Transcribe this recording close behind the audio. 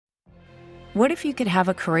What if you could have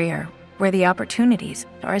a career where the opportunities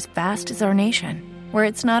are as vast as our nation, where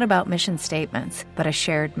it's not about mission statements, but a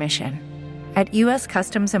shared mission? At U.S.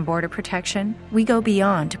 Customs and Border Protection, we go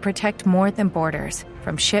beyond to protect more than borders.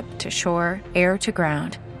 From ship to shore, air to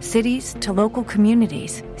ground, cities to local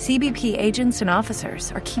communities, CBP agents and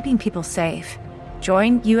officers are keeping people safe.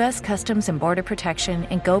 Join U.S. Customs and Border Protection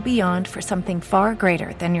and go beyond for something far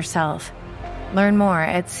greater than yourself. Learn more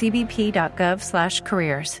at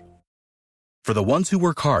cbp.gov/careers. For the ones who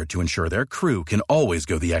work hard to ensure their crew can always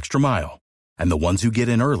go the extra mile, and the ones who get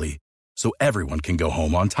in early so everyone can go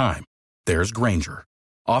home on time, there's Grainger,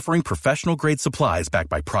 offering professional-grade supplies backed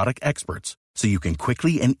by product experts so you can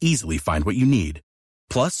quickly and easily find what you need.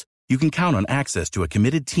 Plus, you can count on access to a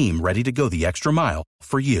committed team ready to go the extra mile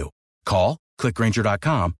for you. Call, click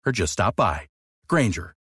Grainger.com, or just stop by.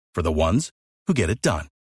 Grainger, for the ones who get it done.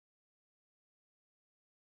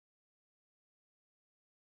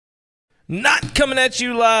 Not coming at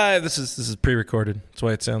you live. This is pre-recorded. That's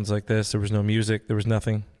why it sounds like this. There was no music. There was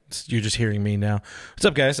nothing. You're just hearing me now. What's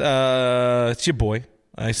up, guys? It's your boy.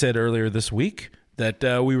 I said earlier this week that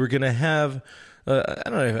we were going to have, I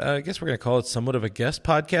don't know, I guess we're going to call it somewhat of a guest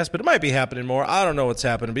podcast, but it might be happening more. I don't know what's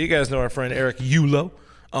happening, but you guys know our friend Eric Yulo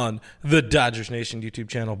on the Dodgers Nation YouTube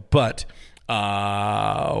channel. But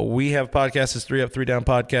we have podcasts, this 3up3down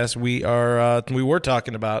podcast. We were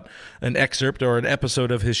talking about an excerpt or an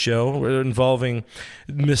episode of his show involving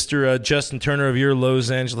Mr. Justin Turner of your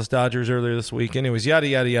Los Angeles Dodgers earlier this week. Anyways, yada,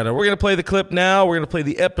 yada, yada. We're going to play the clip now. We're going to play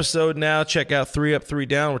the episode now. Check out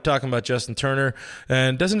 3up3down. We're talking about Justin Turner.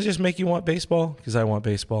 And doesn't it just make you want baseball? Because I want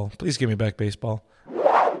baseball. Please give me back baseball.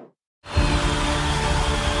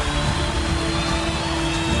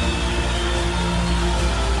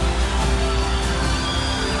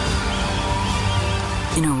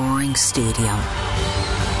 In a roaring stadium,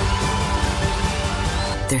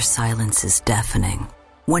 their silence is deafening.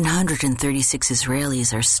 136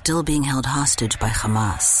 Israelis are still being held hostage by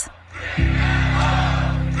Hamas.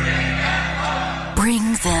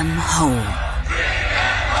 Bring them home.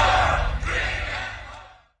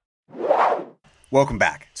 Welcome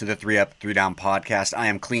back to the 3up3down podcast. I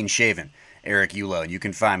am clean shaven, Eric Yulo, and you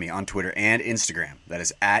can find me on Twitter and Instagram. That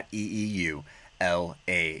is at EEULAU.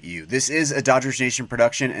 This is a Dodgers Nation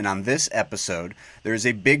production, and on this episode, there is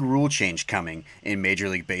a big rule change coming in Major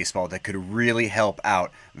League Baseball that could really help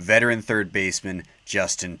out veteran third baseman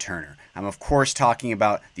Justin Turner. I'm, of course, talking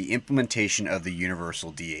about the implementation of the universal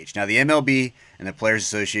DH. Now, the MLB and the Players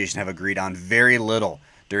Association have agreed on very little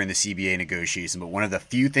during the CBA negotiation, but one of the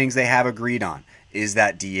few things they have agreed on is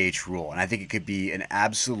that DH rule. And I think it could be an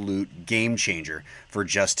absolute game changer for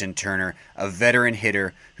Justin Turner, a veteran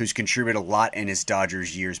hitter who's contributed a lot in his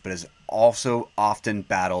Dodgers years, but has also often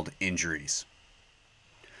battled injuries.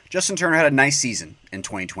 Justin Turner had a nice season in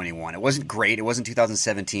 2021. It wasn't great. It wasn't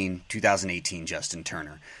 2017, 2018 Justin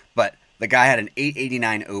Turner. But the guy had an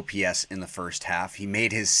 889 OPS in the first half. He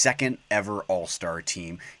made his second ever All-Star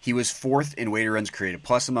team. He was fourth in weighted runs created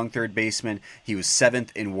plus among third basemen. He was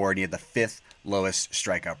seventh in WAR, and he had the fifth lowest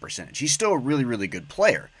strikeout percentage. He's still a really, really good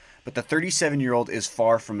player, but the 37-year-old is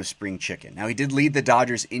far from a spring chicken. Now, he did lead the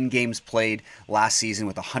Dodgers in games played last season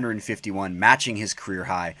with 151, matching his career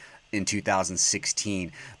high in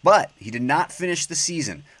 2016, but he did not finish the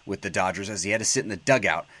season with the Dodgers as he had to sit in the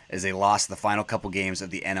dugout as they lost the final couple games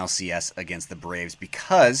of the NLCS against the Braves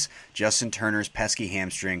because Justin Turner's pesky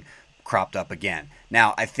hamstring cropped up again.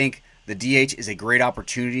 Now, I think the DH is a great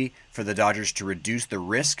opportunity for the Dodgers to reduce the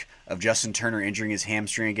risk of Justin Turner injuring his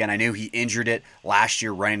hamstring again. I knew he injured it last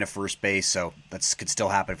year running to first base, so that could still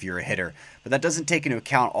happen if you're a hitter. But that doesn't take into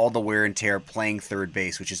account all the wear and tear playing third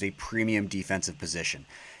base, which is a premium defensive position.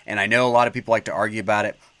 And I know a lot of people like to argue about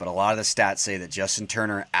it, but a lot of the stats say that Justin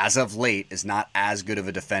Turner, as of late, is not as good of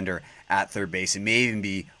a defender at third base and may even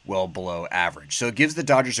be well below average. So it gives the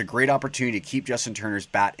Dodgers a great opportunity to keep Justin Turner's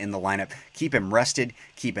bat in the lineup, keep him rested,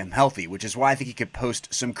 keep him healthy, which is why I think he could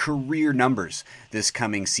post some career numbers this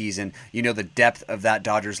coming season. You know, the depth of that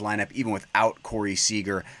Dodgers lineup, even without Corey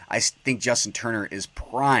Seager, I think Justin Turner is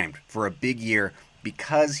primed for a big year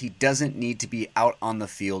because he doesn't need to be out on the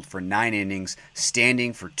field for 9 innings,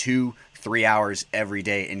 standing for 2-3 hours every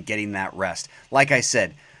day and getting that rest. Like I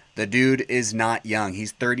said, the dude is not young.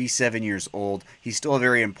 He's 37 years old. He's still a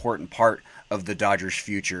very important part of the Dodgers'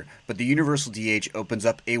 future, but the universal DH opens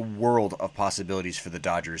up a world of possibilities for the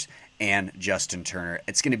Dodgers and Justin Turner.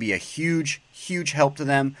 It's going to be a huge, huge help to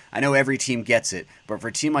them. I know every team gets it, but for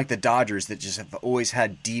a team like the Dodgers that just have always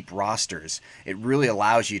had deep rosters, it really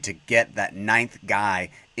allows you to get that ninth guy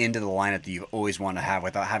into the lineup that you always want to have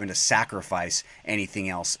without having to sacrifice anything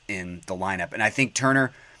else in the lineup. And I think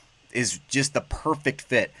Turner, is just the perfect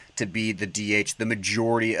fit to be the DH the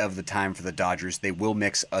majority of the time for the Dodgers. They will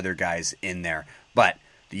mix other guys in there, but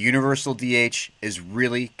the universal DH is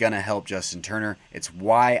really going to help Justin Turner. It's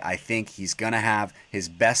why I think he's going to have his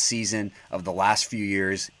best season of the last few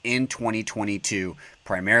years in 2022,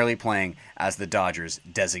 primarily playing as the Dodgers'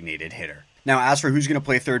 designated hitter. Now, as for who's going to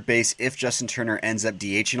play third base if Justin Turner ends up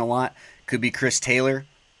DHing a lot, could be Chris Taylor,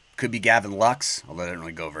 could be Gavin Lux, although that didn't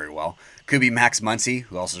really go very well. Could be Max Muncy,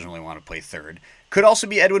 who also doesn't really want to play third. Could also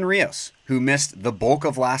be Edwin Rios, who missed the bulk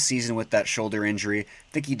of last season with that shoulder injury.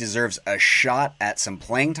 I think he deserves a shot at some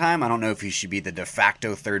playing time. I don't know if he should be the de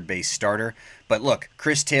facto third base starter. But look,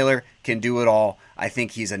 Chris Taylor can do it all. I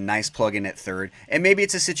think he's a nice plug-in at third. And maybe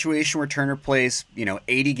it's a situation where Turner plays,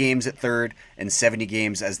 80 games at third and 70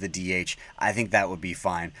 games as the DH. I think that would be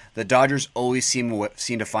fine. The Dodgers always seem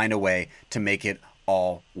to find a way to make it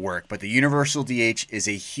all work. But the universal DH is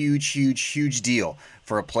a huge deal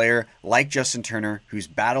for a player like Justin Turner, who's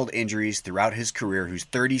battled injuries throughout his career, who's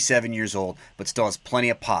 37 years old, but still has plenty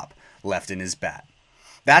of pop left in his bat.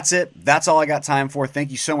 That's it. That's all I got time for.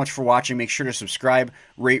 Thank you so much for watching. Make sure to subscribe,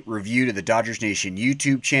 rate, review to the Dodgers Nation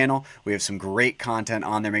YouTube channel. We have some great content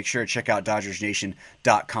on there. Make sure to check out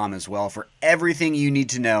DodgersNation.com as well for everything you need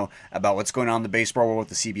to know about what's going on in the baseball world with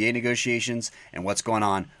the CBA negotiations and what's going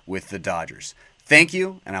on with the Dodgers. Thank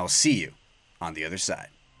you, and I will see you on the other side.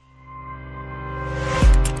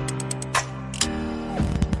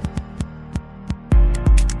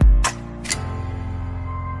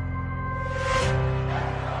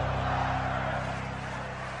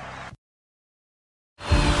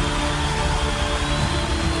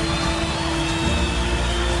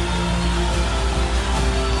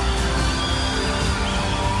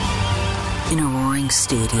 In a roaring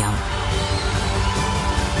stadium,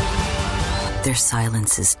 their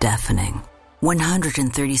silence is deafening.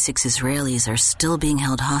 136 Israelis are still being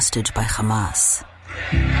held hostage by Hamas.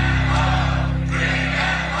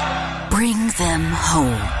 Bring them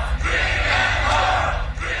home.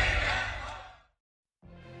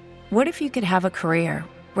 What if you could have a career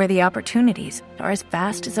where the opportunities are as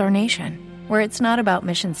vast as our nation, where it's not about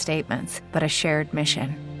mission statements, but a shared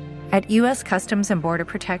mission? At U.S. Customs and Border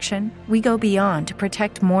Protection, we go beyond to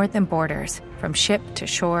protect more than borders. From ship to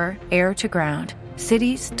shore, air to ground,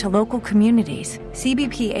 cities to local communities,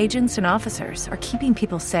 CBP agents and officers are keeping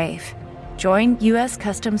people safe. Join U.S.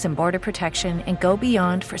 Customs and Border Protection and go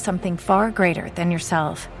beyond for something far greater than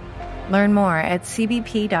yourself. Learn more at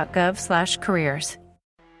cbp.gov/careers.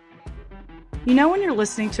 You know when you're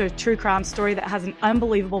listening to a true crime story that has an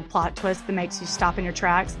unbelievable plot twist that makes you stop in your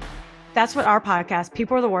tracks? That's what our podcast,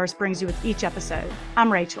 People Are the Worst, brings you with each episode.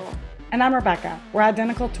 I'm Rachel. And I'm Rebecca. We're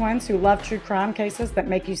identical twins who love true crime cases that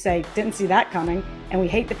make you say, didn't see that coming, and we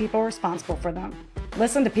hate the people responsible for them.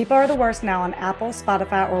 Listen to People Are the Worst now on Apple,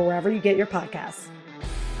 Spotify, or wherever you get your podcasts.